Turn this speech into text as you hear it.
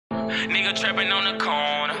Nigga trapping on the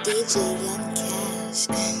corner. DJ Young Cash.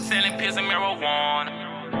 Selling pills and marijuana.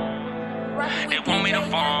 They want me to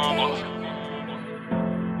fumble,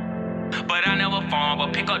 but I never fumble.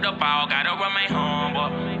 Pick up the ball, gotta remain humble.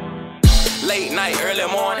 Late night, early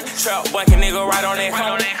morning, trap bunking nigga right on that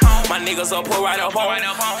corner. My niggas up, pull right up on.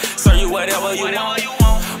 Serve you whatever you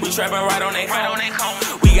want. We trapping right on that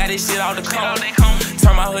corner. We got this shit out the corner.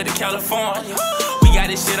 Turn my hood to California. We got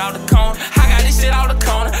this shit out the corner. I got this shit out the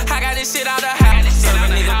corner. I got this shit out the house. Serve a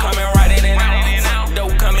nigga coming right in and out.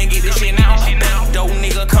 Dope, come and get this shit now. Dope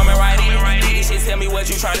nigga coming right in. This shit, tell me what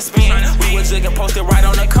you tryna spend. We was looking posted right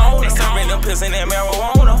on the corner. Serving them pills and that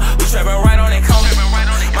marijuana. We trapping right on that corner.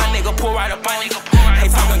 My nigga pull right up on it.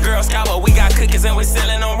 Ain't talking Girl Scout, but we got cookies and we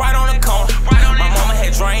selling them right on the corner. My mama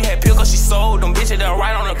had drain, had pill, cause she sold them bitches that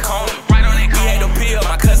right on the corner. We had the pill,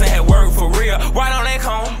 my cousin had work for real, right on that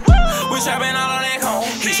corner. We trapping all on that corner.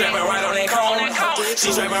 He trapping right on that corner. She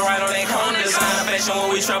trapping right on that corner. Designer fashion when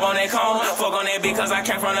we trap on that corner. Fuck on that bitch cause I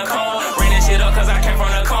came from the corner. Bring that shit up cause I came from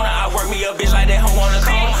the corner. I work me a bitch like that hoe on the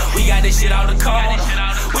corner. We got this shit out the corner.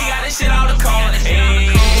 We got this shit out the corner. Hey,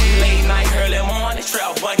 late night, early morning,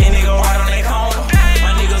 trap bunking nigga right on that corner.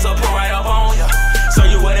 My niggas up, pull right up on ya. So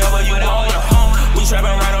you whatever you want ya. We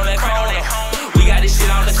trapping right on that corner. We got this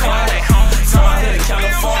shit out the corner. Turn my head to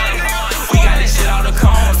California. We got this shit out the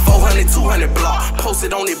corner. 400, 200 block.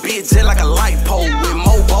 Posted on it bitch jet like a light pole. With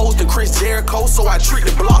more bowls than Chris Jericho, so I treat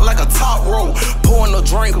the block like a top roll. Pouring no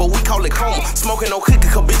drink, but we call it coma. Smoking no cookie,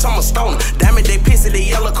 cause bitch I'm a stoner. Damn it, they pissy, they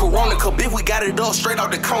yellow Corona. Cause bitch we got it up straight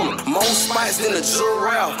out the corner. More spots than a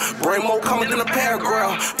giraffe. Brain more coming than a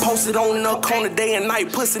paragraph. Posted on the corner day and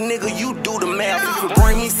night. Pussy nigga, you do the math. If you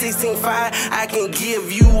bring me 16.5, I can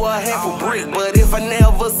give you a half a brick. But if I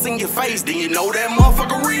never seen your face, then you know that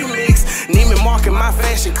motherfucker remix. Need me marking my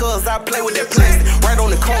fashion, cause I play with that plastic. Right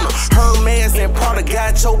on the corner. Hermes and Prada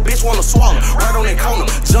got your bitch wanna swallow. Right on that corner.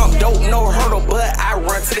 Jump dope, no hurdle, but I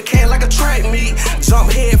run to the can like a track meet.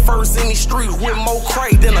 Jump head first in these streets with more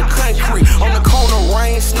crate than a country. On the corner,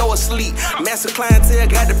 rain, snow, or sleep. Massive clientele,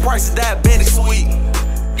 got the price of diabetic sweet.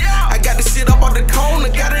 I got this shit up on the corner,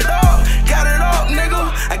 got it up,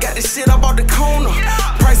 nigga. I got this shit up on the corner.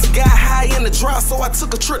 Prices got high in the drop, so I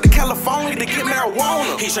took a trip to California to get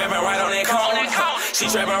marijuana. He trapping right on that corner. She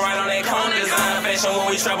trapping right on that corner. Designer fashion when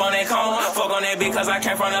we trap on that corner. Fuck on that bitch cause I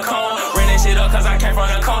came from the corner. Bring that shit up cause I came from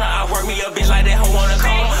the corner. I work me a bitch like that hoe on the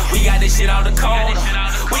corner. We got this shit out the corner.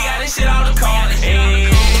 We got this shit out the corner. Hey,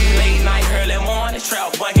 late night, early morning,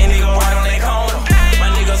 trap bunking nigga right on that corner. My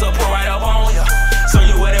niggas up, pull right up on ya. So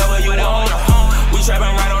you whatever you want. We trapping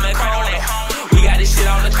right on that corner. We got this shit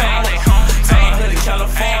out the corner. Turn my hood to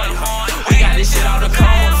California. We got this shit out the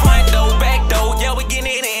corner. Front door, back door, yeah, we getting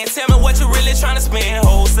it in. Tell me what you really tryna spend.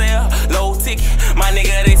 Wholesale, low ticket. My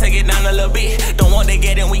nigga, they take it down a little bit. Don't want they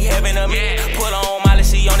get in, we having a meet. Put on Molly,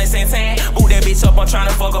 she on that Santan. Boot that bitch up, I'm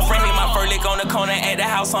tryna fuck a friend. Hit my first lick on the corner, at the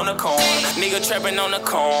house on the corner. Nigga trapping on the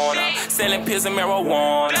corner, selling pills and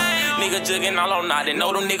marijuana. Nigga jugging all on night, they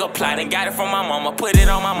know them nigga plotting. Got it from my mama, put it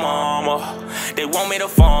on my mama. They want me to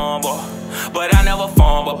fumble, but I never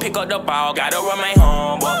fumble. Pick up the ball, gotta remain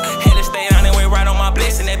humble. Had to stay on and went right on my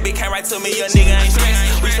blessing. That bitch came right to me, a nigga ain't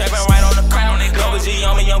stressed. We trapping right on the corner. Double G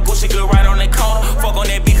on me, young Gucci good right on that corner. Fuck on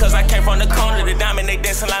that beat cause I came from the corner. The diamond, they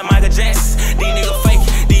dancing like Michael Jackson. These niggas fake,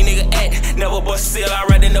 these niggas act. Never bust seal, I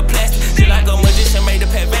read in the plastic. Shit like a magician made the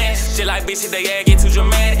pet vanish. Shit like bitches, they act get too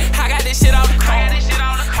dramatic. I got this shit out the corner.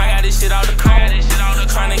 I got this shit out the corner.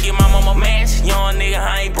 Tryna get my mama match. Young nigga,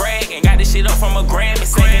 I ain't bragging. Got this shit up from a Grammy.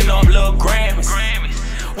 Second up, little Grammys.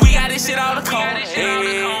 We got this shit out the corner.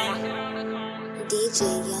 DJ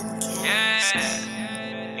Young Cash.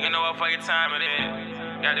 Yeah. You know what fucking time it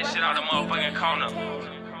is. Got this shit out the motherfucking corner.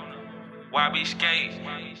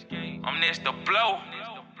 SK8. I'm NextToBlow.